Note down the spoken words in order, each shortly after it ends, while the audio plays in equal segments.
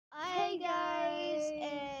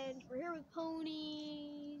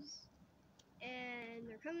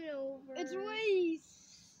coming over. It's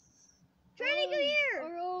Reese. Trinity, come here.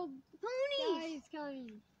 Our old Ponies. guy's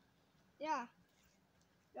coming. Yeah.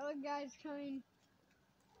 The old guy's coming.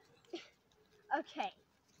 Okay.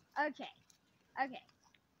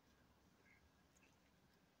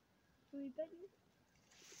 Can we pet you?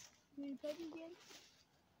 Can we pet you again?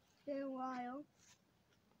 It's been a while.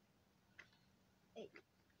 Hey.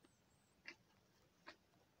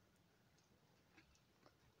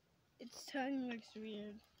 Its tongue looks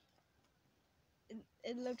weird.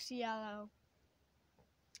 It looks yellow.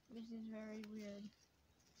 This is very weird.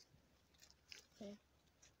 Okay.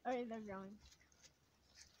 Alright, they're going.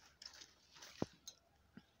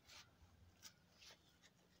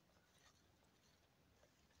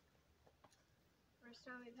 First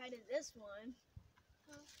time we've petted this one.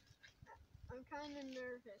 I'm kind of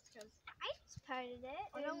nervous because I just petted it.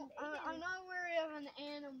 I'm not very of an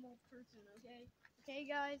animal person, okay? Okay,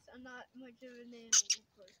 guys, I'm not much of an animal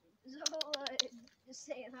person. So, just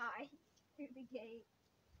saying hi through the gate.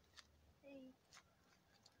 Hey.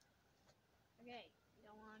 Okay, you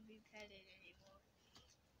don't want to be petted anymore.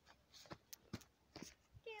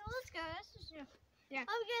 Okay, well, let's go. Let's just, Yeah.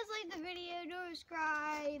 Hope you guys like the video. Don't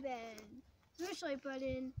subscribe and smash like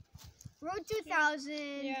button. Road 2000.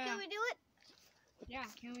 Yeah. Can we do it? Yeah,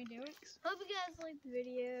 can we do it? Hope you guys liked the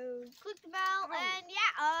video. Click the bell, Ow. and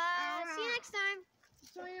yeah, see you next time.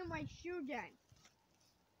 So in my shoe gang.